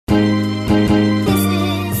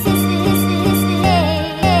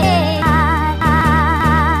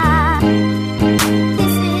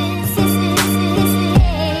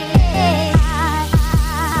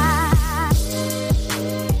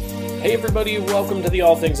welcome to the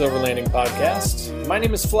All Things Overlanding podcast. My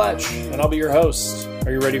name is Fletch, and I'll be your host.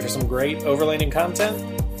 Are you ready for some great overlanding content?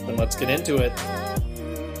 Then let's get into it.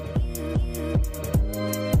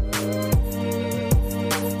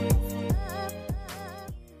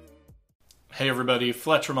 Hey everybody,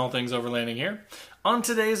 Fletch from All Things Overlanding here. On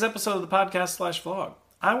today's episode of the podcast / vlog,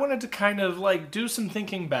 I wanted to kind of do some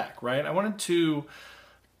thinking back, right? I wanted to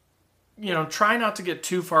try not to get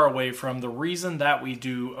too far away from the reason that we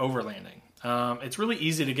do overlanding. It's really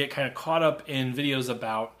easy to get kind of caught up in videos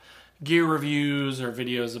about gear reviews or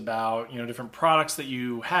videos about, different products that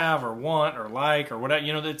you have or want or like or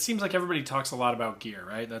whatever. It seems like everybody talks a lot about gear,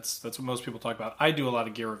 right? That's what most people talk about. I do a lot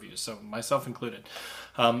of gear reviews, so myself included.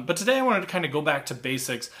 But today I wanted to kind of go back to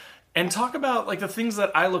basics and talk about the things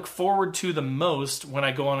that I look forward to the most when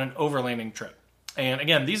I go on an overlanding trip. And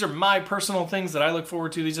again, these are my personal things that I look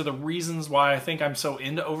forward to. These are the reasons why I think I'm so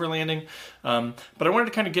into overlanding. But I wanted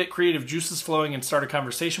to kind of get creative juices flowing and start a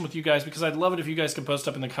conversation with you guys, because I'd love it if you guys could post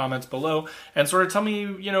up in the comments below and sort of tell me,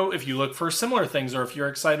 if you look for similar things or if you're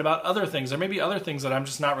excited about other things. There may be other things that I'm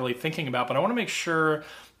just not really thinking about, but I want to make sure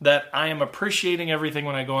that I am appreciating everything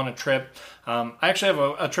when I go on a trip. I actually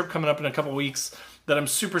have a trip coming up in a couple weeks that I'm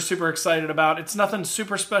super, super excited about. It's nothing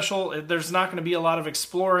super special. There's not going to be a lot of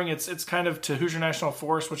exploring. It's kind of to Hoosier National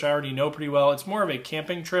Forest, which I already know pretty well. It's more of a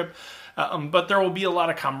camping trip, but there will be a lot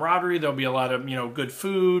of camaraderie. There'll be a lot of, good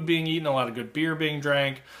food being eaten, a lot of good beer being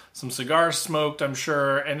drank, some cigars smoked, I'm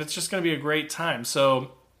sure, and it's just going to be a great time.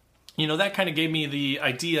 So, that kind of gave me the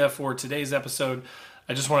idea for today's episode.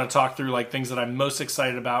 I just want to talk through things that I'm most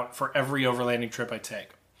excited about for every overlanding trip I take.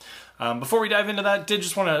 Before we dive into that, did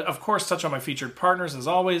just want to, of course, touch on my featured partners, as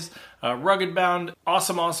always. Rugged Bound,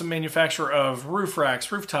 awesome manufacturer of roof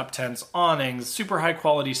racks, rooftop tents, awnings, super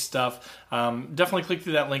high-quality stuff. Definitely click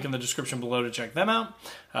through that link in the description below to check them out.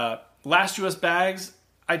 Last US Bags,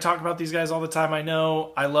 I talk about these guys all the time, I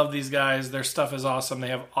know. I love these guys. Their stuff is awesome. They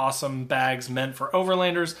have awesome bags meant for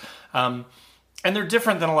overlanders. And they're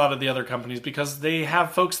different than a lot of the other companies because they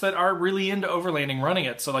have folks that are really into overlanding running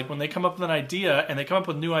it. So when they come up with an idea, and they come up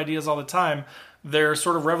with new ideas all the time, they're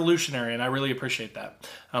sort of revolutionary, and I really appreciate that.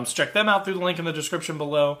 So check them out through the link in the description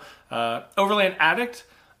below. Overland Addict,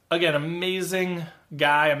 again, amazing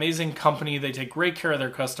guy, amazing company. They take great care of their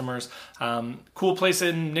customers. Cool place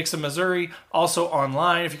in Nixa, Missouri. Also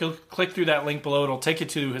online. If you click through that link below, it'll take you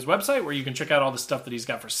to his website where you can check out all the stuff that he's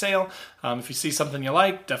got for sale. If you see something you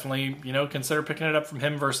like, definitely, consider picking it up from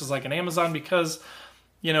him versus an Amazon, because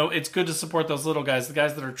it's good to support those little guys, the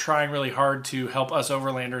guys that are trying really hard to help us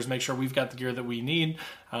overlanders make sure we've got the gear that we need.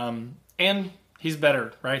 And he's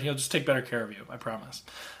better, right? He'll just take better care of you, I promise.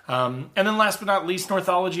 And then last but not least,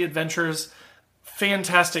 Northology Adventures.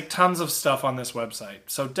 Fantastic, tons of stuff on this website.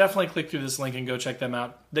 So definitely click through this link and go check them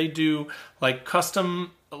out. They do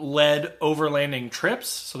custom led overlanding trips.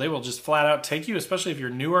 So they will just flat out take you, especially if you're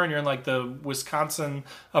newer and you're in the Wisconsin,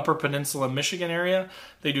 Upper Peninsula, Michigan area.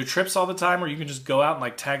 They do trips all the time where you can just go out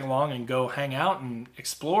and tag along and go hang out and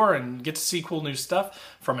explore and get to see cool new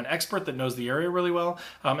stuff from an expert that knows the area really well.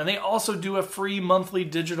 And they also do a free monthly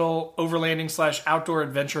digital overlanding / outdoor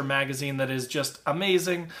adventure magazine that is just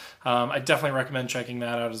amazing. I definitely recommend checking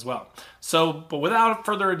that out as well. But without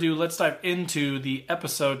further ado, let's dive into the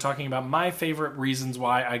episode talking about my favorite reasons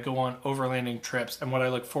why I go on overlanding trips and what I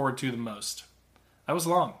look forward to the most. That was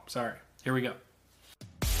long. Sorry. Here we go.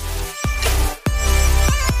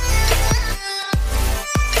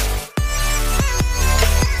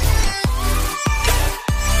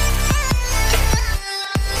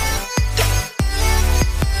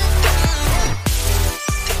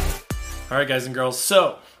 All right, guys and girls.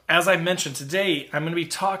 So, as I mentioned, today I'm going to be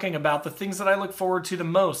talking about the things that I look forward to the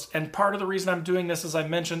most. And part of the reason I'm doing this, as I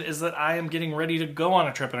mentioned, is that I am getting ready to go on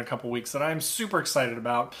a trip in a couple weeks that I'm super excited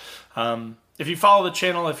about. If you follow the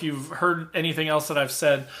channel, if you've heard anything else that I've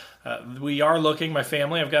said, we are looking, my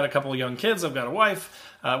family, I've got a couple of young kids, I've got a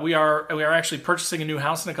wife. We are actually purchasing a new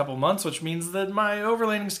house in a couple months, which means that my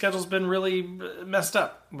overlanding schedule's been really messed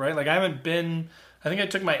up, right? I think I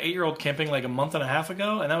took my 8-year-old camping a month and a half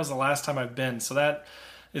ago, and that was the last time I've been. So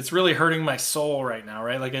it's really hurting my soul right now,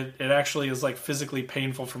 right? It actually is physically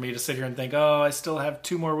painful for me to sit here and think, I still have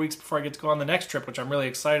 2 more weeks before I get to go on the next trip, which I'm really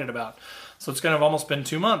excited about. So it's kind of almost been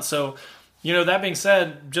 2 months. So, that being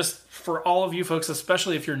said, just for all of you folks,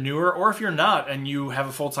 especially if you're newer or if you're not and you have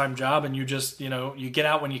a full-time job and you just, you get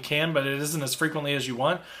out when you can, but it isn't as frequently as you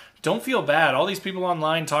want, don't feel bad. All these people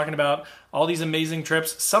online talking about all these amazing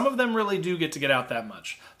trips, some of them really do get to get out that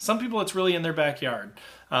much. Some people, it's really in their backyard.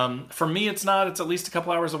 For me, it's not. It's at least a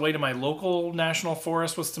couple hours away to my local national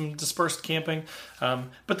forest with some dispersed camping.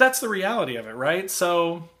 But that's the reality of it, right?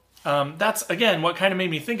 So that's, again, what kind of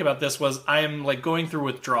made me think about this was I am like going through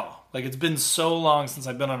withdrawal. Like, it's been so long since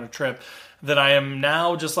I've been on a trip that I am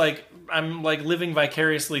now just like, I'm like living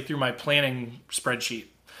vicariously through my planning spreadsheet.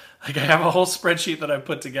 Like, I have a whole spreadsheet that I've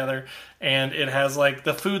put together, and it has like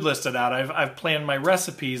the food listed out. I've planned my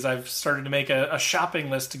recipes. I've started to make a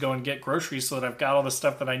shopping list to go and get groceries so that I've got all the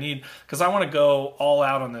stuff that I need, because I want to go all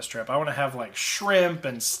out on this trip. I want to have like shrimp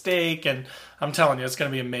and steak, and I'm telling you, it's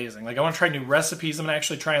going to be amazing. Like, I want to try new recipes. I'm going to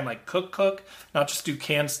actually try and like cook, not just do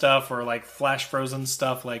canned stuff or like flash frozen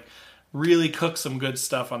stuff. Like, really cook some good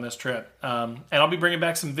stuff on this trip. And I'll be bringing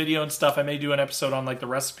back some video and stuff. I may do an episode on like the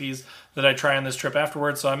recipes that I try on this trip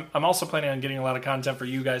afterwards. So I'm also planning on getting a lot of content for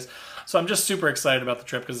you guys. So I'm just super excited about the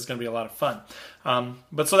trip because it's going to be a lot of fun.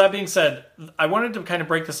 But so that being said, I wanted to kind of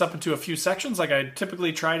break this up into a few sections like I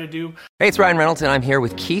typically try to do. Hey, it's Ryan Reynolds, and I'm here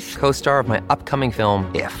with Keith, co-star of my upcoming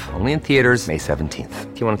film, If, only in theaters May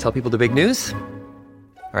 17th. Do you want to tell people the big news?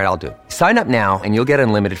 All right, I'll do it. Sign up now and you'll get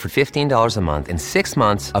unlimited for $15 a month and 6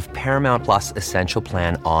 months of Paramount Plus Essential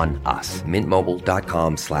Plan on us.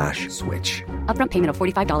 MintMobile.com/switch. Upfront payment of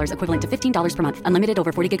 $45 equivalent to $15 per month. Unlimited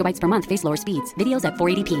over 40 gigabytes per month. Face lower speeds. Videos at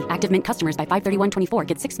 480p. Active Mint customers by 531.24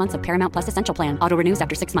 get 6 months of Paramount Plus Essential Plan. Auto renews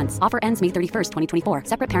after 6 months. Offer ends May 31st, 2024.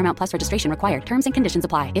 Separate Paramount Plus registration required. Terms and conditions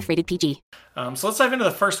apply if rated PG. So let's dive into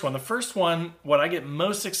the first one. The first one, what I get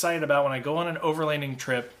most excited about when I go on an overlanding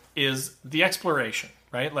trip is the exploration.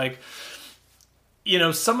 Right? Like, you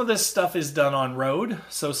know, some of this stuff is done on road.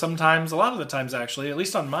 So sometimes, a lot of the times actually, at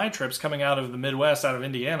least on my trips coming out of the Midwest, out of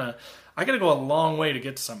Indiana, I got to go a long way to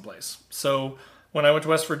get to someplace. So when I went to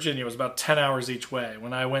West Virginia, it was about 10 hours each way.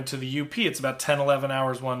 When I went to the UP, it's about 10, 11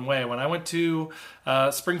 hours one way. When I went to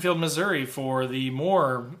Springfield, Missouri for the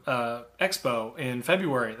Moore Expo in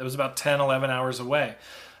February, that was about 10, 11 hours away.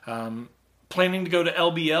 Planning to go to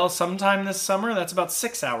LBL sometime this summer, that's about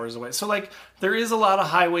 6 hours away. So like, there is a lot of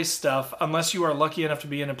highway stuff unless you are lucky enough to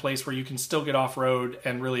be in a place where you can still get off road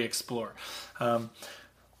and really explore.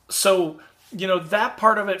 So, you know, that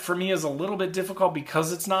part of it for me is a little bit difficult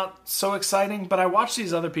because it's not so exciting, but I watch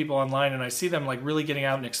these other people online and I see them like really getting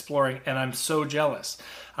out and exploring, and I'm so jealous.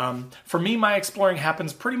 For me, my exploring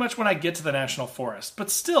happens pretty much when I get to the national forest, but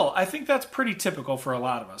still, I think that's pretty typical for a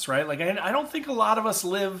lot of us, right? Like, I don't think a lot of us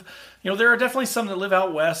live, you know, there are definitely some that live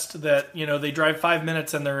out west that, you know, they drive 5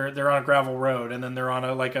 minutes and they're on a gravel road, and then they're on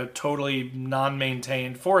a totally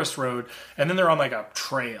non-maintained forest road, and then they're on like a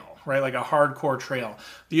trail. Right, like a hardcore trail.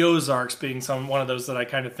 The Ozarks being one of those that I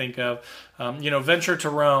kind of think of. You know, Venture to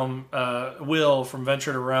Rome, Will from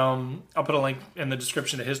Venture to Rome, I'll put a link in the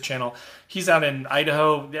description to his channel. He's out in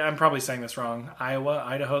Idaho. Yeah, I'm probably saying this wrong. Iowa,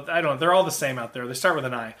 Idaho. I don't know. They're all the same out there. They start with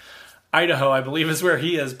an I. Idaho, I believe, is where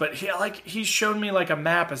he is. But he's shown me like a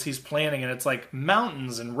map as he's planning, and it's like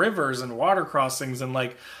mountains and rivers and water crossings, and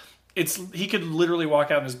like, he could literally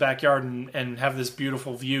walk out in his backyard and have this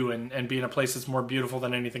beautiful view and be in a place that's more beautiful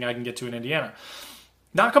than anything I can get to in Indiana.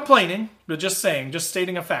 Not complaining, but just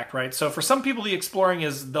stating a fact, right? So for some people, the exploring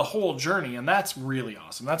is the whole journey, and that's really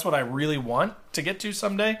awesome. That's what I really want to get to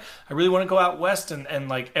someday. I really want to go out west and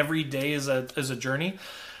like every day is a journey.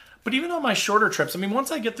 But even on my shorter trips, I mean,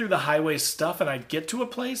 once I get through the highway stuff and I get to a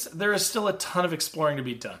place, there is still a ton of exploring to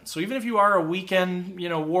be done. So even if you are a weekend, you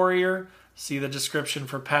know, warrior, see the description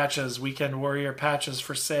for patches, Weekend Warrior patches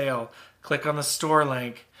for sale. Click on the store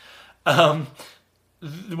link.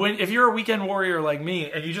 If you're a weekend warrior like me,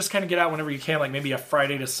 and you just kind of get out whenever you can, like maybe a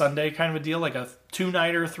Friday to Sunday kind of a deal, like a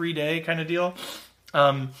 2-nighter, 3-day kind of deal,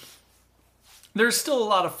 there's still a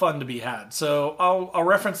lot of fun to be had. So I'll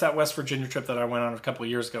reference that West Virginia trip that I went on a few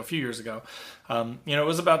years ago. You know, it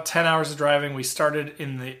was about 10 hours of driving. We started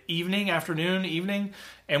in the evening,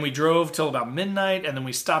 and we drove till about midnight, and then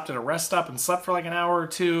we stopped at a rest stop and slept for like an hour or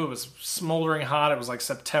two. It was smoldering hot. It was like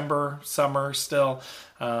September, summer still,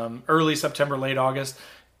 early September, late August,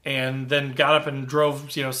 and then got up and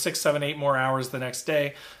drove, you know, 6, 7, 8 more hours the next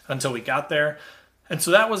day until we got there. And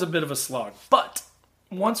so that was a bit of a slog. But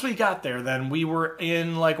once we got there, then we were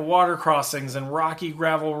in like water crossings and rocky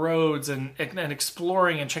gravel roads and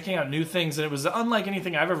exploring and checking out new things. And it was unlike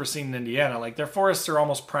anything I've ever seen in Indiana. Like, their forests are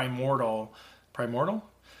almost primordial.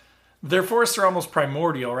 Their forests are almost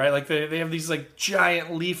primordial, right? Like they have these like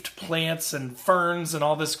giant leafed plants and ferns and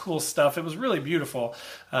all this cool stuff. It was really beautiful.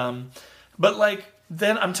 But like,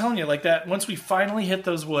 then I'm telling you, like, that once we finally hit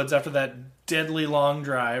those woods after that deadly long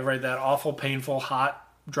drive, right? That awful, painful, hot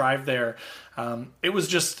drive there.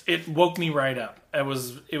 It woke me right up. It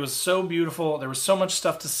was so beautiful. There was so much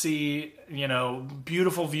stuff to see, you know,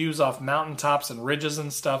 beautiful views off mountaintops and ridges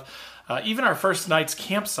and stuff. Even our first night's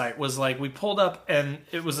campsite was like, we pulled up and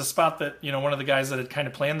it was a spot that, you know, one of the guys that had kind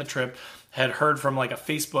of planned the trip had heard from like a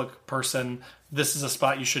Facebook person, this is a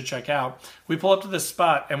spot you should check out. We pull up to this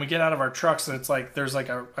spot and we get out of our trucks and it's like there's like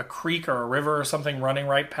a creek or a river or something running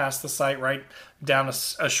right past the site, right down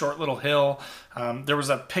a short little hill. There was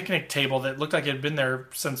a picnic table that looked like it had been there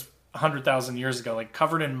since 100,000 years ago, like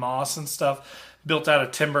covered in moss and stuff, built out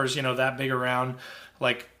of timbers, you know, that big around,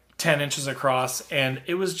 like 10 inches across. And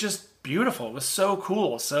it was just beautiful. It was so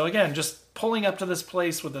cool. So again, just pulling up to this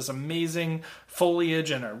place with this amazing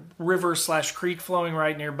foliage and a river/creek flowing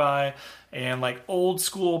right nearby and like old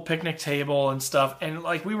school picnic table and stuff. And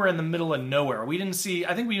like we were in the middle of nowhere. We didn't see,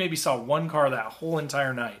 I think we maybe saw one car that whole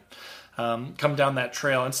entire night come down that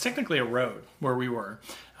trail. It's technically a road where we were.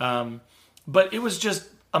 But it was just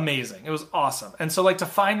amazing. It was awesome. And so like to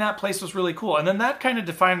find that place was really cool. And then that kind of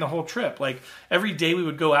defined the whole trip. Like every day we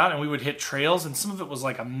would go out and we would hit trails, and some of it was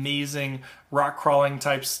like amazing rock crawling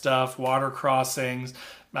type stuff, water crossings,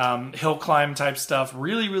 hill climb type stuff,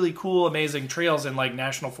 really, really cool, amazing trails in like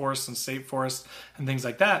national forests and state forests and things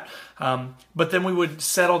like that. But then we would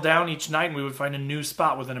settle down each night and we would find a new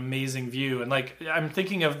spot with an amazing view. And like, I'm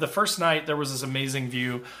thinking of the first night, there was this amazing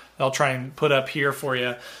view I'll try and put up here for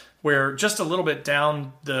you, where just a little bit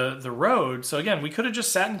down the road. So again, we could have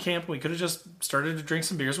just sat in camp. We could have just started to drink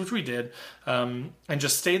some beers, which we did, and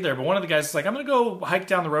just stayed there. But one of the guys is like, I'm going to go hike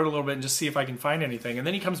down the road a little bit and just see if I can find anything. And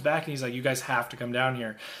then he comes back and he's like, you guys have to come down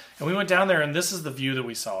here. And we went down there, and this is the view that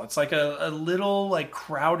we saw. It's like a little like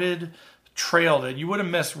crowded trail that you would have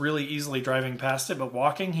missed really easily driving past it. But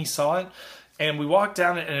walking, he saw it. And we walked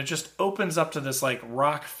down it, and it just opens up to this like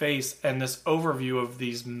rock face and this overview of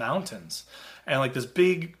these mountains. And like this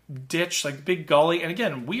big ditch, like big gully. And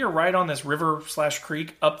again, we are right on this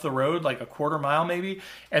river/creek up the road, like a quarter mile maybe.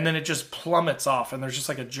 And then it just plummets off. And there's just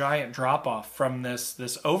like a giant drop off from this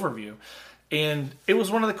overview. And it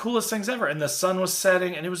was one of the coolest things ever. And the sun was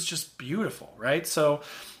setting and it was just beautiful, right? So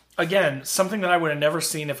again, something that I would have never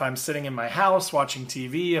seen if I'm sitting in my house watching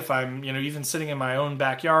TV, if I'm, you know, even sitting in my own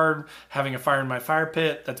backyard, having a fire in my fire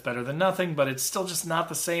pit, that's better than nothing. But it's still just not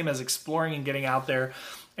the same as exploring and getting out there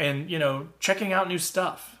and, you know, checking out new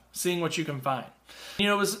stuff, seeing what you can find. You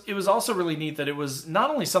know, it was also really neat that it was not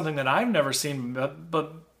only something that I've never seen,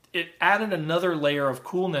 but it added another layer of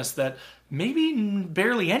coolness that maybe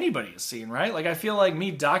barely anybody has seen, right? Like, I feel like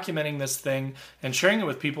me documenting this thing and sharing it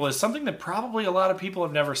with people is something that probably a lot of people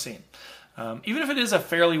have never seen. Even if it is a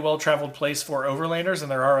fairly well-traveled place for overlanders and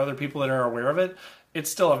there are other people that are aware of it, it's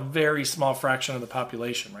still a very small fraction of the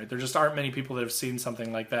population, right? There just aren't many people that have seen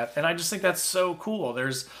something like that. And I just think that's so cool.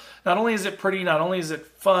 There's, not only is it pretty, not only is it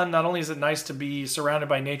fun, not only is it nice to be surrounded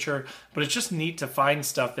by nature, but it's just neat to find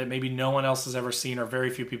stuff that maybe no one else has ever seen or very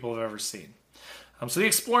few people have ever seen. So the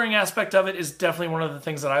exploring aspect of it is definitely one of the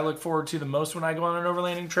things that I look forward to the most when I go on an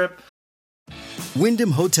overlanding trip.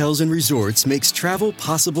 Wyndham Hotels & Resorts makes travel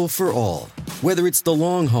possible for all. Whether it's the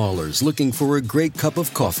long haulers looking for a great cup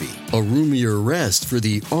of coffee, a roomier rest for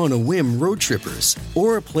the on-a-whim road trippers,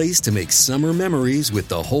 or a place to make summer memories with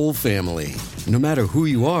the whole family. No matter who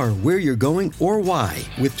you are, where you're going, or why,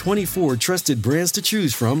 with 24 trusted brands to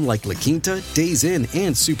choose from like La Quinta, Days Inn,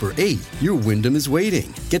 and Super 8, your Wyndham is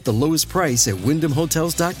waiting. Get the lowest price at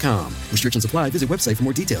WyndhamHotels.com. Restrictions apply. Visit website for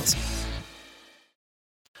more details.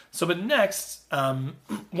 So, but next,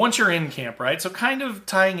 once you're in camp, right? So kind of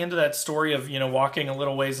tying into that story of, you know, walking a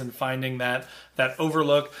little ways and finding that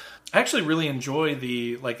overlook, I actually really enjoy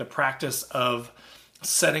the practice of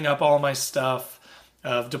setting up all my stuff,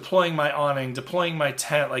 of deploying my awning, deploying my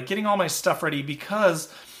tent, like getting all my stuff ready,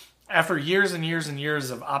 because after years and years and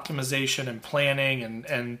years of optimization and planning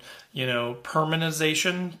and you know,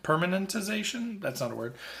 permanentization, that's not a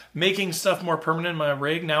word, making stuff more permanent in my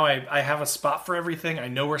rig, now I have a spot for everything. I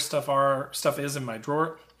know where stuff is in my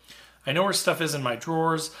drawer. I know where stuff is in my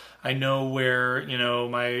drawers. I know where, you know,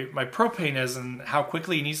 my propane is and how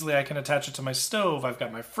quickly and easily I can attach it to my stove. I've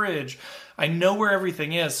got my fridge. I know where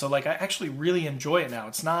everything is. So like, I actually really enjoy it now.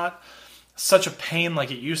 It's not such a pain like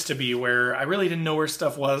it used to be, where I really didn't know where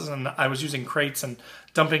stuff was and I was using crates and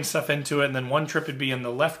dumping stuff into it, and then one trip would be in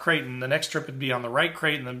the left crate and the next trip would be on the right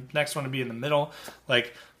crate and the next one would be in the middle.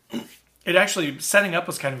 Like, it actually, setting up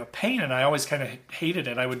was kind of a pain, and I always kind of hated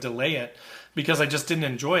it. I would delay it because I just didn't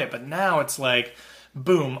enjoy it. But now it's like,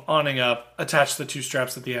 boom, awning up, attach the two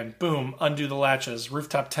straps at the end, boom, undo the latches,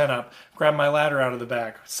 rooftop tent up, grab my ladder out of the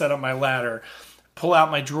back, set up my ladder, pull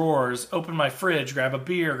out my drawers, open my fridge, grab a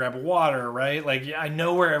beer, grab a water, right? Like, I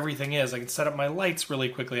know where everything is. I can set up my lights really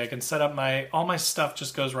quickly. I can set up all my stuff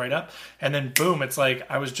just goes right up. And then boom, it's like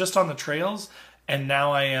I was just on the trails and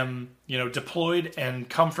now I am, you know, deployed and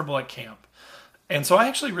comfortable at camp. And so I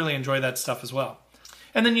actually really enjoy that stuff as well.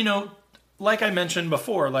 And then, like I mentioned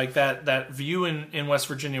before, like that view in West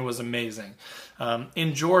Virginia was amazing.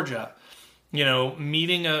 In Georgia,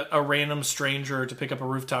 meeting a random stranger to pick up a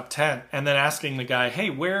rooftop tent and then asking the guy, hey,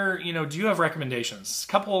 where, do you have recommendations?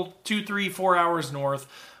 Couple 2, 3, 4 hours north,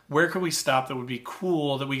 where could we stop that would be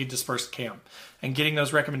cool that we could disperse camp? And getting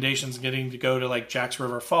those recommendations, getting to go to like Jack's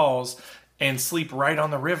River Falls and sleep right on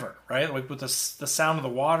the river, right? Like with the sound of the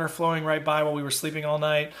water flowing right by while we were sleeping all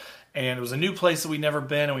night. And it was a new place that we'd never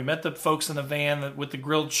been. And we met the folks in the van with the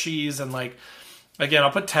grilled cheese. And like, again,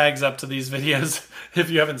 I'll put tags up to these videos. If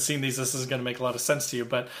you haven't seen these, this is going to make a lot of sense to you.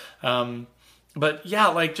 But yeah,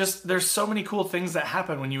 like just there's so many cool things that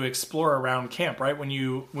happen when you explore around camp, right? When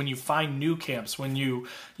you find new camps, when you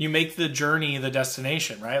make the journey the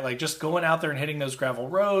destination, right? Like just going out there and hitting those gravel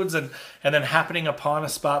roads and then happening upon a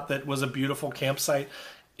spot that was a beautiful campsite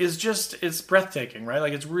it's breathtaking, right?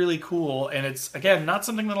 Like it's really cool. And it's, again, not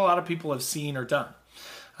something that a lot of people have seen or done.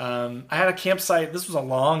 I had a campsite, this was a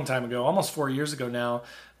long time ago, almost 4 years ago now,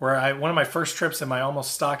 where one of my first trips in my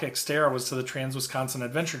almost stock Xterra was to the Trans-Wisconsin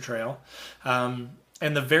Adventure Trail. And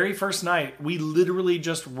the very first night, we literally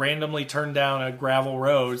just randomly turned down a gravel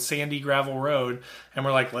road, sandy gravel road, and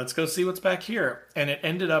we're like, let's go see what's back here. And it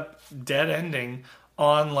ended up dead ending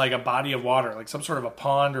on like a body of water, like some sort of a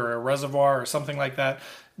pond or a reservoir or something like that,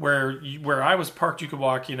 where I was parked, you could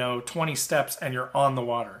walk, 20 steps and you're on the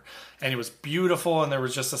water. And it was beautiful, and there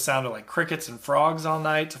was just a sound of like crickets and frogs all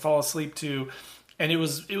night to fall asleep to. And it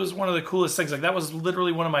was one of the coolest things. Like that was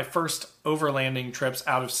literally one of my first overlanding trips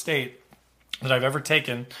out of state that I've ever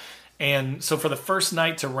taken. And so for the first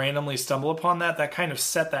night to randomly stumble upon that kind of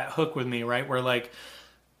set that hook with me, right? Where like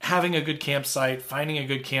having a good campsite, finding a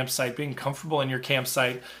good campsite, being comfortable in your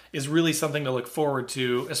campsite is really something to look forward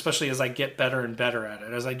to, especially as I get better and better at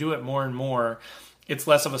it. As I do it more and more, it's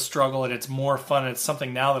less of a struggle and it's more fun. And it's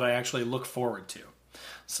something now that I actually look forward to.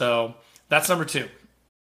 So that's number 2.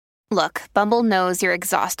 Look, Bumble knows you're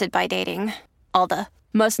exhausted by dating. All the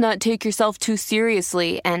must not take yourself too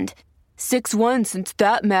seriously and 6'1" since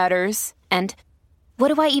that matters. And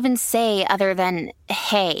what do I even say other than,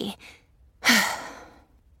 hey?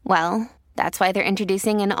 Well, that's why they're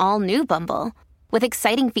introducing an all-new Bumble, with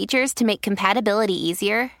exciting features to make compatibility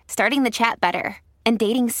easier, starting the chat better, and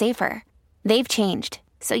dating safer. They've changed,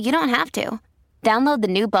 so you don't have to. Download the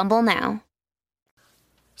new Bumble now.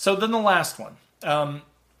 So then the last one.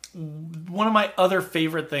 One of my other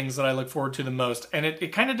favorite things that I look forward to the most, and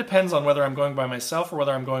it kind of depends on whether I'm going by myself or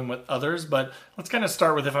whether I'm going with others, but let's kind of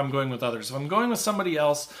start with if I'm going with others. If I'm going with somebody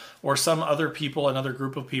else or some other people, another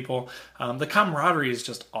group of people, the camaraderie is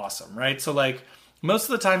just awesome, right? So like most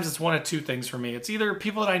of the times it's one of two things for me. It's either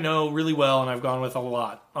people that I know really well and I've gone with on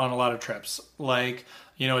a lot of trips, like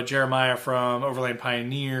Jeremiah from Overland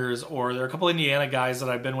Pioneers, or there are a couple Indiana guys that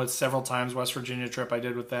I've been with several times. West Virginia trip I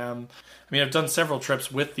did with them. I mean, I've done several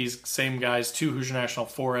trips with these same guys to Hoosier National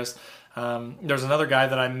Forest. There's another guy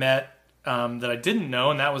that I met that I didn't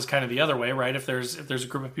know, and that was kind of the other way, right? If there's a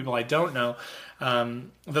group of people I don't know,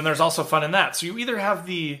 then there's also fun in that. So you either have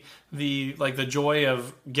the joy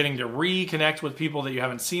of getting to reconnect with people that you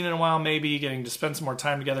haven't seen in a while, maybe getting to spend some more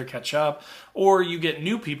time together, catch up, or you get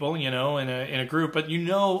new people, in a group, but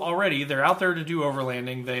already they're out there to do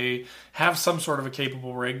overlanding. They have some sort of a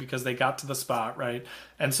capable rig because they got to the spot, right?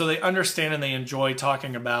 And so they understand and they enjoy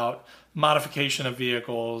talking about modification of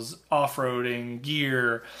vehicles, off-roading,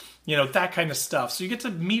 gear, that kind of stuff. So you get to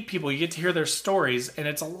meet people, you get to hear their stories, and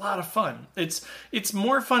it's a lot of fun. It's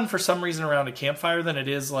more fun for some reason around a campfire than it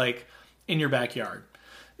is like in your backyard.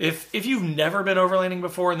 If you've never been overlanding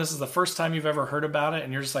before and this is the first time you've ever heard about it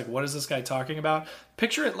and you're just like, what is this guy talking about?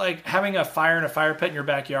 Picture it like having a fire and a fire pit in your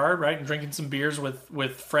backyard, right? And drinking some beers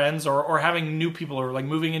with friends, or having new people, or like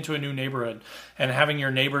moving into a new neighborhood and having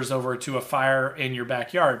your neighbors over to a fire in your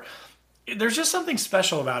backyard. There's just something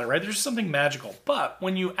special about it, right? There's just something magical. But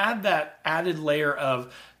when you add that added layer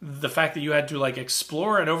of the fact that you had to like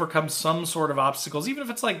explore and overcome some sort of obstacles, even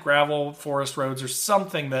if it's like gravel, forest roads, or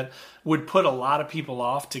something that would put a lot of people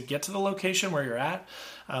off to get to the location where you're at,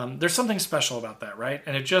 there's something special about that, right?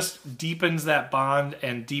 And it just deepens that bond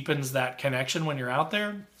and deepens that connection when you're out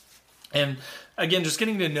there. And again, just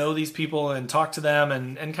getting to know these people and talk to them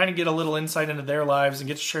and kind of get a little insight into their lives and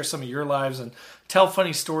get to share some of your lives and tell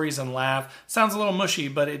funny stories and laugh. Sounds a little mushy,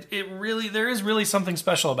 but there is really something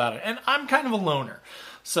special about it. And I'm kind of a loner.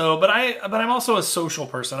 So, but I'm also a social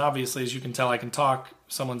person. Obviously, as you can tell, I can talk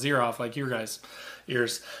someone's ear off like your guys'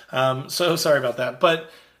 ears. So sorry about that.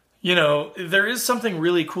 But there is something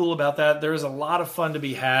really cool about that. There is a lot of fun to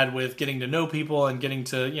be had with getting to know people and getting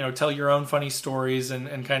to, tell your own funny stories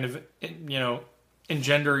and kind of,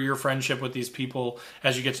 engender your friendship with these people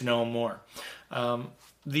as you get to know them more.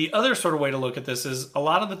 The other sort of way to look at this is a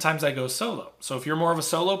lot of the times I go solo. So if you're more of a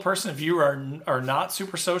solo person, if you are not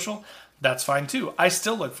super social, that's fine too. I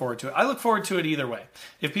still look forward to it. I look forward to it either way.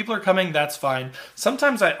 If people are coming, that's fine.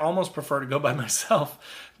 Sometimes I almost prefer to go by myself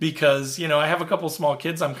because, you know, I have a couple small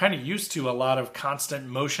kids. I'm kind of used to a lot of constant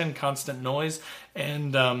motion, constant noise.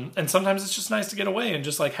 And sometimes it's just nice to get away and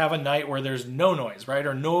just like have a night where there's no noise, right?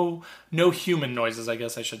 Or no human noises, I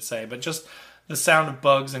guess I should say, but just the sound of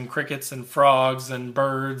bugs and crickets and frogs and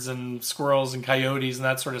birds and squirrels and coyotes and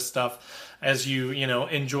that sort of stuff as you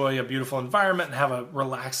enjoy a beautiful environment and have a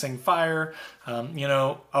relaxing fire.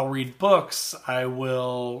 I'll read books. I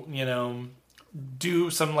will, do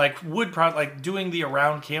some like wood project, like doing the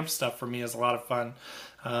around camp stuff for me is a lot of fun.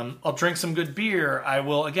 I'll drink some good beer. I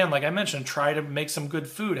will, again, like I mentioned, try to make some good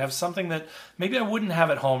food, have something that maybe I wouldn't have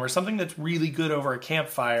at home or something that's really good over a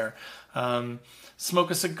campfire.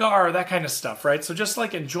 Smoke a cigar, that kind of stuff, right? So just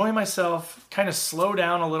like enjoy myself, kind of slow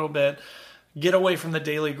down a little bit, get away from the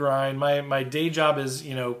daily grind. My day job is,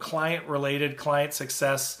 client related, client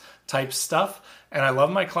success type stuff. And I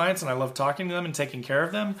love my clients and I love talking to them and taking care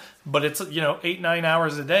of them. But it's, 8-9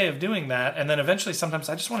 hours a day of doing that. And then eventually sometimes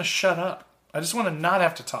I just want to shut up. I just want to not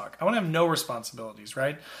have to talk. I want to have no responsibilities,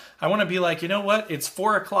 right? I want to be like, you know what? It's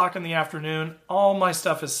 4:00 in the afternoon. All my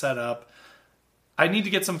stuff is set up. I need to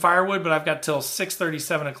get some firewood, but I've got till 6:30,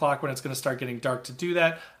 7 o'clock when it's going to start getting dark to do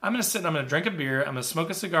that. I'm going to sit and I'm going to drink a beer. I'm going to smoke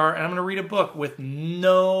a cigar and I'm going to read a book with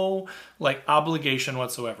no obligation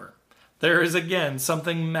whatsoever. There is, again,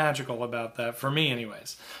 something magical about that for me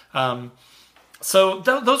anyways. So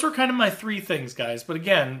those were kind of my three things, guys. But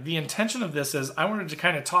again, the intention of this is I wanted to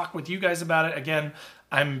kind of talk with you guys about it. Again,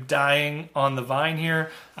 I'm dying on the vine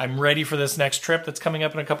here. I'm ready for this next trip that's coming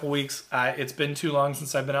up in a couple weeks. It's been too long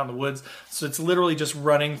since I've been out in the woods. So it's literally just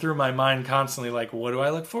running through my mind constantly. Like, what do I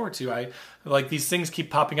look forward to? These things keep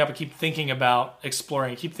popping up. I keep thinking about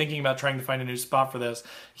exploring. I keep thinking about trying to find a new spot for this.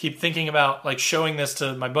 I keep thinking about showing this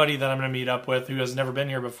to my buddy that I'm going to meet up with who has never been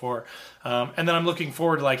here before. And then I'm looking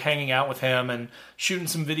forward to hanging out with him and shooting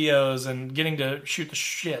some videos and getting to shoot the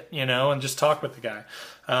shit, and just talk with the guy.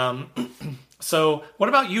 So what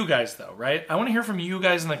about you guys though, right? I want to hear from you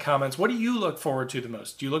guys in the comments. What do you look forward to the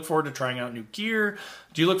most? Do you look forward to trying out new gear?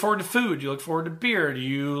 Do you look forward to food? Do you look forward to beer? Do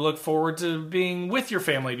you look forward to being with your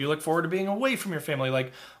family? Do you look forward to being away from your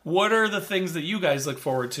family? What are the things that you guys look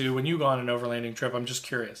forward to when you go on an overlanding trip? I'm just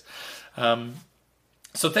curious.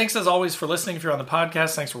 So thanks as always for listening if you're on the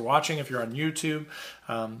podcast. Thanks for watching if you're on YouTube.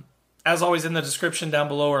 As always, in the description down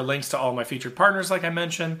below are links to all my featured partners, like I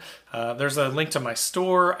mentioned. There's a link to my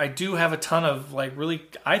store. I do have a ton of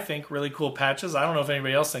really cool patches. I don't know if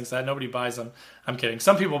anybody else thinks that. Nobody buys them. I'm kidding.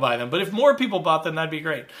 Some people buy them. But if more people bought them, that'd be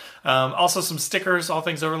great. Also some stickers, all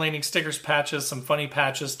things overlanding stickers, patches, some funny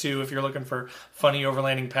patches too, if you're looking for funny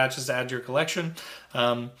overlanding patches to add to your collection.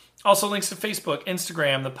 Also links to Facebook,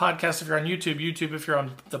 Instagram, the podcast if you're on YouTube if you're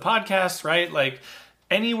on the podcast, right?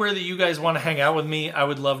 Anywhere that you guys want to hang out with me, I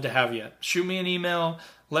would love to have you. Shoot me an email.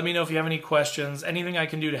 Let me know if you have any questions. Anything I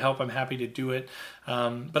can do to help, I'm happy to do it.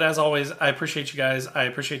 But as always, I appreciate you guys. I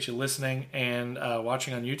appreciate you listening and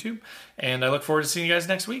watching on YouTube. And I look forward to seeing you guys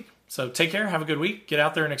next week. So take care. Have a good week. Get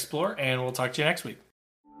out there and explore. And we'll talk to you next week.